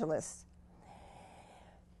evangelist.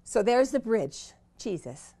 So there's the bridge,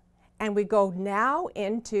 Jesus. And we go now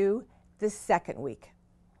into the second week.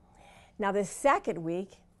 Now the second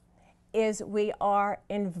week is we are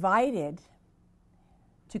invited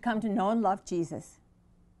to come to know and love Jesus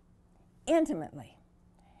intimately,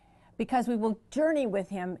 because we will journey with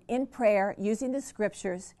him in prayer using the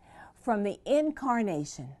scriptures from the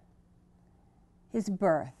incarnation, his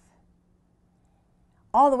birth,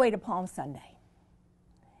 all the way to Palm Sunday.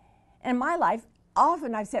 In my life,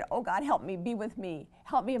 often I've said, oh God, help me, be with me,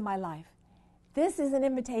 help me in my life. This is an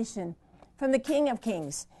invitation from the King of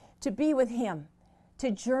Kings to be with him,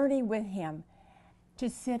 to journey with him, to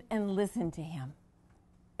sit and listen to him.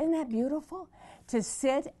 Isn't that beautiful? To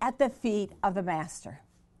sit at the feet of the Master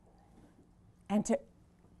and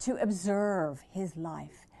to observe his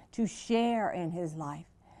life, to share in his life,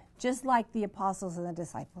 just like the apostles and the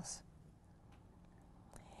disciples.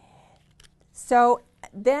 So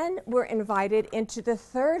then we're invited into the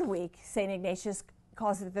third week. St. Ignatius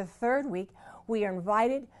calls it the third week. We are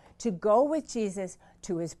invited to go with Jesus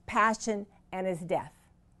to his passion and his death.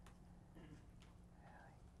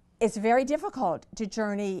 It's very difficult to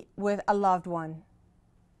journey with a loved one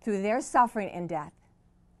through their suffering and death.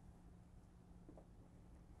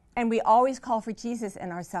 And we always call for Jesus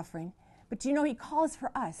in our suffering. But you know, he calls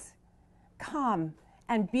for us. Come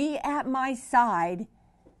and be at my side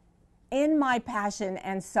in my passion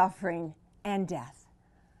and suffering and death.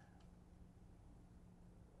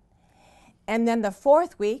 And then the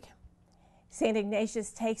fourth week, St.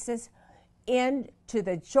 Ignatius takes us into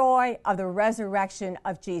the joy of the resurrection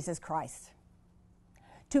of Jesus Christ.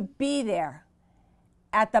 To be there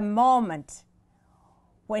at the moment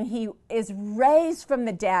when he is raised from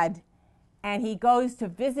the dead and he goes to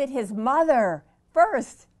visit his mother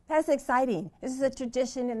first. That's exciting. This is a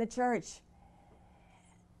tradition in the church.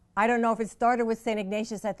 I don't know if it started with St.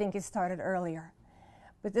 Ignatius. I think it started earlier.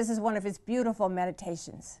 But this is one of his beautiful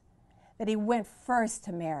meditations, that he went first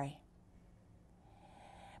to Mary.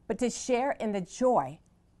 But to share in the joy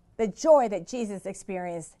that Jesus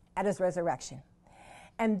experienced at his resurrection.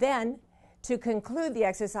 And then, to conclude the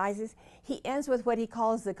exercises, he ends with what he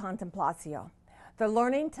calls the contemplatio, the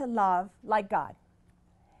learning to love like God.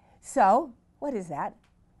 So, what is that?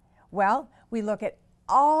 Well, we look at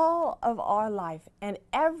all of our life and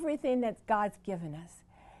everything that God's given us,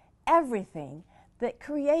 everything, the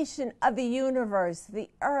creation of the universe, the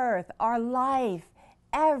earth, our life,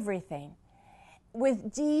 everything,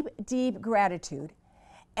 with deep, deep gratitude.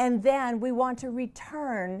 And then we want to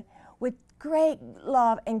return with great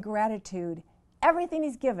love and gratitude everything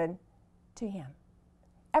he's given to him.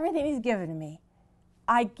 Everything he's given to me,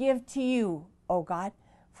 I give to you, O God,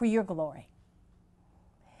 for your glory.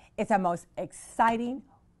 It's a most exciting,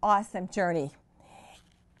 awesome journey.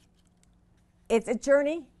 It's a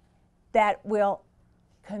journey that will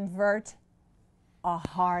convert a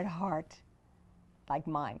hard heart like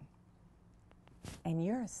mine and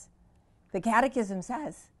yours. The Catechism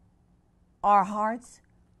says our hearts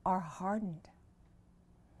are hardened.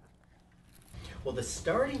 Well, the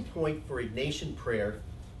starting point for Ignatian prayer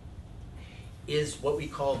is what we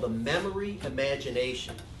call the memory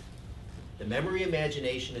imagination. The memory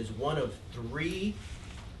imagination is one of three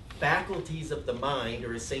faculties of the mind,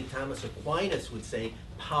 or as St. Thomas Aquinas would say,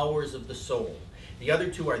 powers of the soul. The other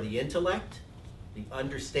two are the intellect, the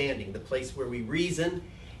understanding, the place where we reason,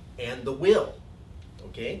 and the will.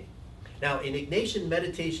 Okay? Now, in Ignatian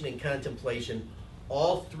meditation and contemplation,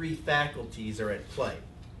 all three faculties are at play.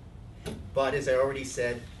 But as I already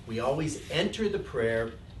said, we always enter the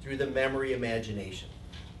prayer through the memory imagination.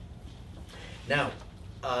 Now,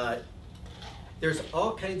 there's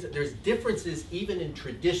differences even in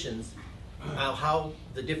traditions, how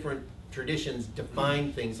the different traditions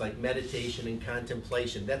define things like meditation and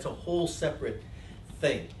contemplation. That's a whole separate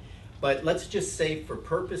thing. But let's just say for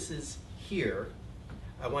purposes here,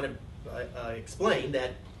 I want to explain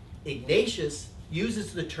that Ignatius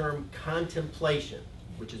uses the term contemplation,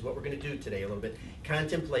 which is what we're going to do today a little bit.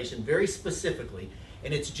 Contemplation, very specifically,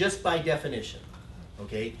 and it's just by definition,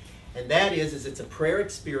 okay? And that is it's a prayer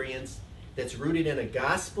experience that's rooted in a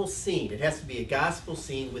gospel scene. It has to be a gospel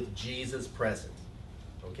scene with Jesus present,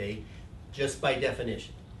 okay? Just by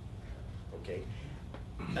definition, okay?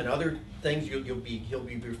 And other things he'll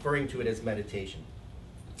be referring to it as meditation.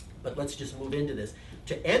 But let's just move into this.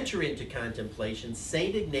 To enter into contemplation,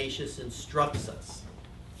 St. Ignatius instructs us,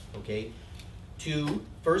 okay, to,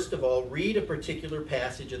 first of all, read a particular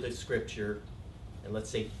passage of the scripture, and let's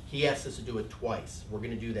say he asks us to do it twice. We're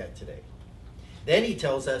going to do that today. Then he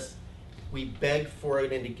tells us we beg for an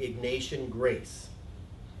Ignatian grace,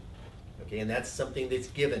 okay, and that's something that's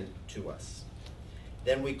given to us.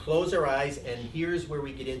 Then we close our eyes, and here's where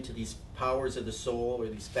we get into these powers of the soul or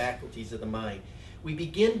these faculties of the mind. We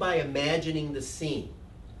begin by imagining the scene.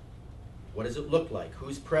 What does it look like?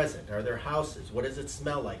 Who's present? Are there houses? What does it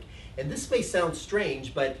smell like? And this may sound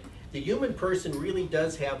strange, but the human person really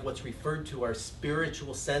does have what's referred to our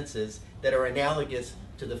spiritual senses that are analogous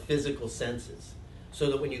to the physical senses. So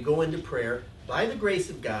that when you go into prayer, by the grace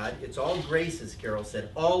of God, it's all grace, as Carol said,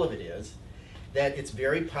 all of it is, that it's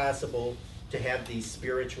very possible to have these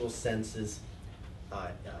spiritual senses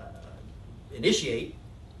initiate,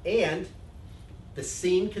 and the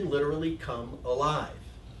scene can literally come alive.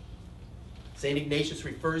 St. Ignatius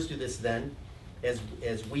refers to this then as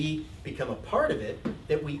we become a part of it,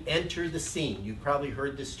 that we enter the scene. You've probably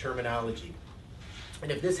heard this terminology.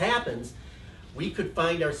 And if this happens, we could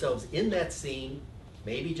find ourselves in that scene,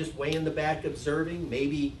 maybe just way in the back observing,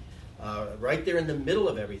 maybe right there in the middle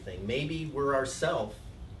of everything. Maybe we're ourselves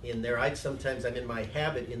in there. Sometimes I'm in my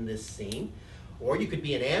habit in this scene. Or you could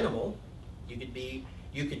be an animal. You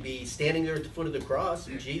could be standing there at the foot of the cross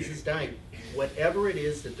and Jesus died. Whatever it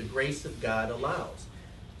is that the grace of God allows.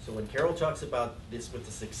 So when Carol talks about this with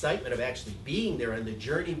this excitement of actually being there on the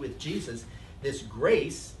journey with Jesus, this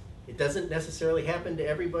grace, it doesn't necessarily happen to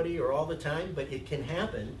everybody or all the time, but it can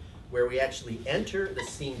happen where we actually enter, the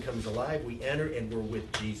scene comes alive, we enter, and we're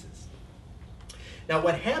with Jesus. Now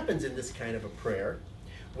what happens in this kind of a prayer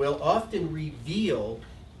will often reveal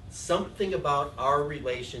something about our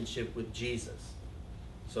relationship with Jesus.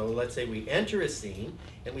 So let's say we enter a scene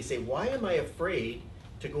and we say, why am I afraid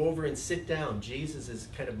to go over and sit down? Jesus is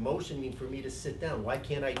kind of motioning for me to sit down. Why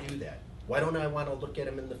can't I do that? Why don't I want to look at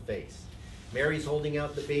him in the face? Mary's holding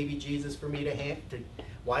out the baby Jesus for me to hand.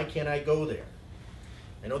 Why can't I go there?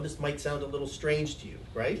 I know this might sound a little strange to you,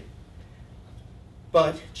 right?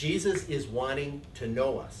 But Jesus is wanting to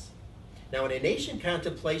know us. Now in Ignatian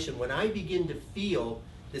contemplation, when I begin to feel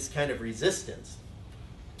this kind of resistance,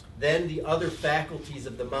 then the other faculties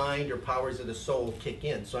of the mind or powers of the soul kick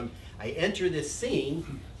in. So I enter this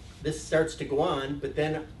scene, this starts to go on, but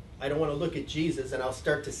then I don't want to look at Jesus, and I'll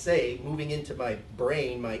start to say, moving into my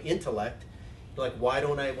brain, my intellect, like, why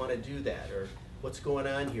don't I want to do that? Or what's going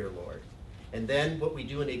on here, Lord? And then what we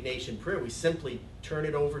do in Ignatian prayer, we simply turn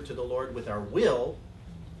it over to the Lord with our will,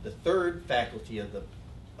 the third faculty of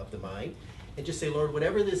the mind, and just say, Lord,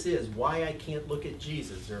 whatever this is, why I can't look at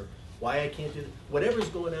Jesus, or why I can't do this, whatever's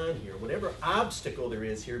going on here, whatever obstacle there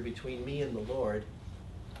is here between me and the Lord,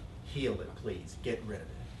 heal it, please. Get rid of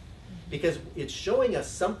it. Because it's showing us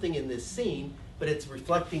something in this scene, but it's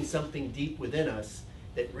reflecting something deep within us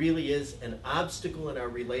that really is an obstacle in our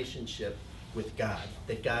relationship with God,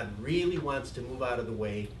 that God really wants to move out of the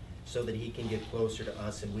way so that he can get closer to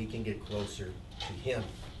us and we can get closer to him.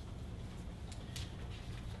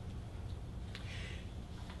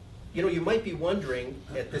 You know, you might be wondering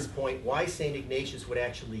at this point why St. Ignatius would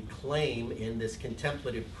actually claim in this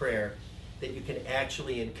contemplative prayer that you can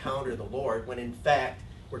actually encounter the Lord, when in fact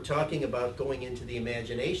we're talking about going into the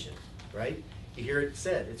imagination, right? You hear it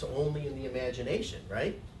said, it's only in the imagination,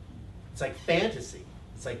 right? It's like fantasy.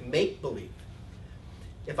 It's like make-believe.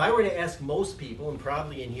 If I were to ask most people, and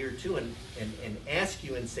probably in here too, and ask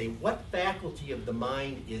you and say, what faculty of the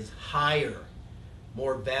mind is higher,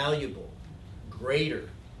 more valuable, greater?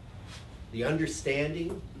 The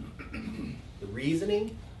understanding, the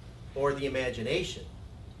reasoning, or the imagination?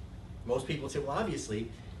 Most people say, well, obviously,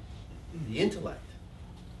 the intellect.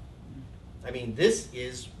 I mean, this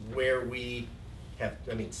is where we have,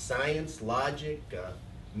 science, logic,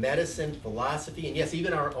 medicine, philosophy, and yes,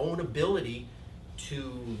 even our own ability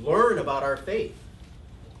to learn about our faith.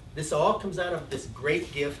 This all comes out of this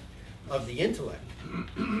great gift of the intellect.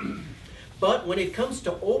 But when it comes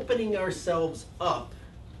to opening ourselves up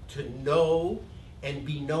to know and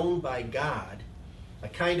be known by God, a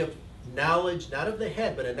kind of knowledge, not of the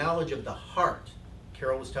head, but a knowledge of the heart.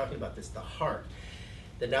 Carol was talking about this, the heart.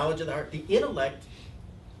 the knowledge of the heart. The intellect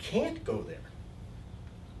can't go there.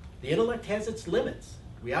 The intellect has its limits.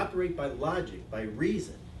 We operate by logic, by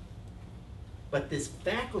reason. But this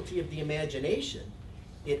faculty of the imagination,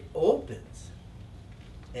 it opens.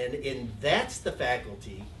 And that's the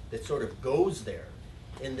faculty that sort of goes there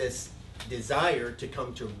in this desire to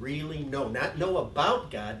come to really know. Not know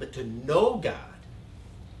about God, but to know God.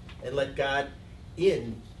 And let God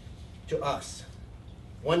in to us.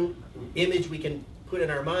 One image we can put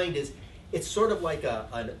in our mind is it's sort of like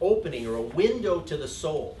an opening or a window to the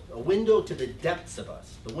soul, a window to the depths of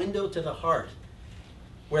us, the window to the heart,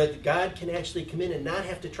 where God can actually come in and not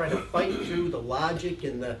have to try to fight through the logic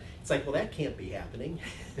and it's like, well, that can't be happening.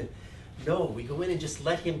 No, we go in and just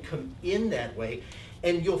let him come in that way.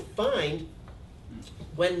 And you'll find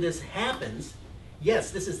when this happens,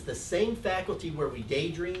 yes, this is the same faculty where we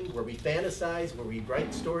daydream, where we fantasize, where we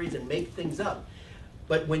write stories and make things up.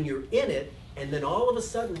 But when you're in it, and then all of a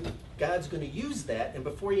sudden, God's going to use that, and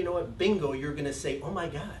before you know it, bingo, you're going to say, oh my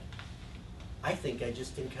God, I think I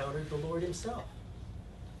just encountered the Lord himself.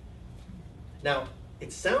 Now,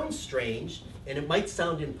 it sounds strange, and it might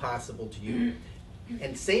sound impossible to you,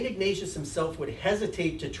 and St. Ignatius himself would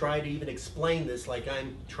hesitate to try to even explain this like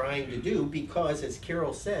I'm trying to do, because, as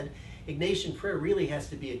Carol said, Ignatian prayer really has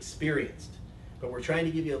to be experienced. But we're trying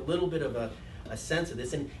to give you a little bit of a sense of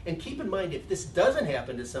this. And keep in mind, if this doesn't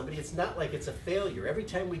happen to somebody, it's not like it's a failure. Every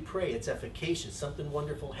time we pray, it's efficacious. Something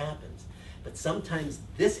wonderful happens. But sometimes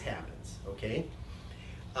this happens, okay?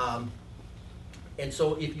 And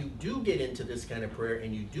so if you do get into this kind of prayer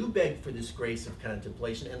and you do beg for this grace of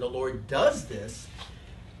contemplation and the Lord does this,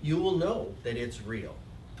 you will know that it's real.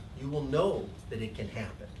 You will know that it can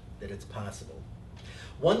happen, that it's possible.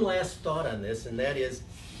 One last thought on this, and that is,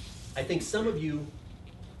 I think some of you,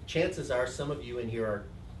 chances are some of you in here are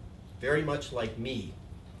very much like me.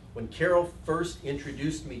 When Carol first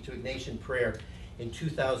introduced me to Ignatian prayer in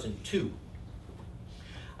 2002,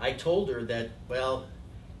 I told her that, well,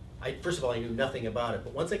 first of all, I knew nothing about it,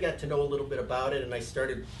 but once I got to know a little bit about it and I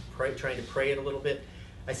started trying to pray it a little bit,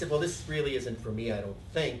 I said, well, this really isn't for me, I don't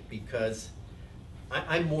think, because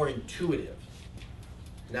I'm more intuitive,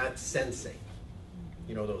 not sensing.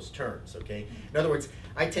 You know those terms, okay? In other words,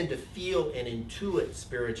 I tend to feel and intuit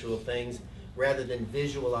spiritual things rather than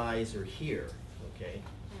visualize or hear, okay?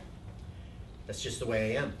 That's just the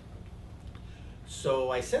way I am.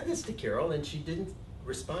 So I said this to Carol, and she didn't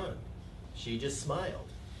respond. She just smiled.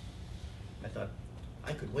 I thought,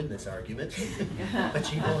 I could win this argument, but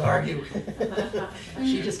she won't argue.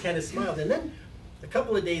 She just kind of smiled. And then a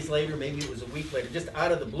couple of days later, maybe it was a week later, just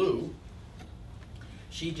out of the blue,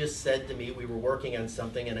 she just said to me, we were working on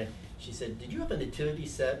something, and she said, did you have a nativity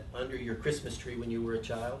set under your Christmas tree when you were a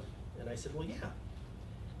child? And I said, well, yeah.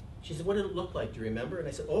 She said, what did it look like? Do you remember? And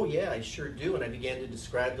I said, oh, yeah, I sure do. And I began to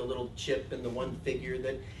describe the little chip and the one figure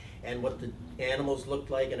and what the animals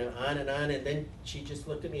looked like, and on and on. And then she just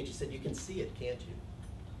looked at me and she said, you can see it, can't you?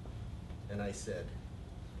 And I said,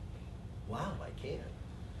 wow, I can.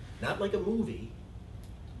 Not like a movie,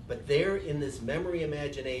 but there in this memory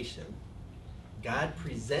imagination, God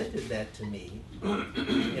presented that to me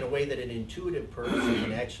in a way that an intuitive person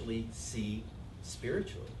can actually see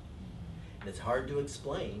spiritually. And it's hard to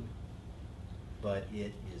explain, but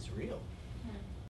it is real.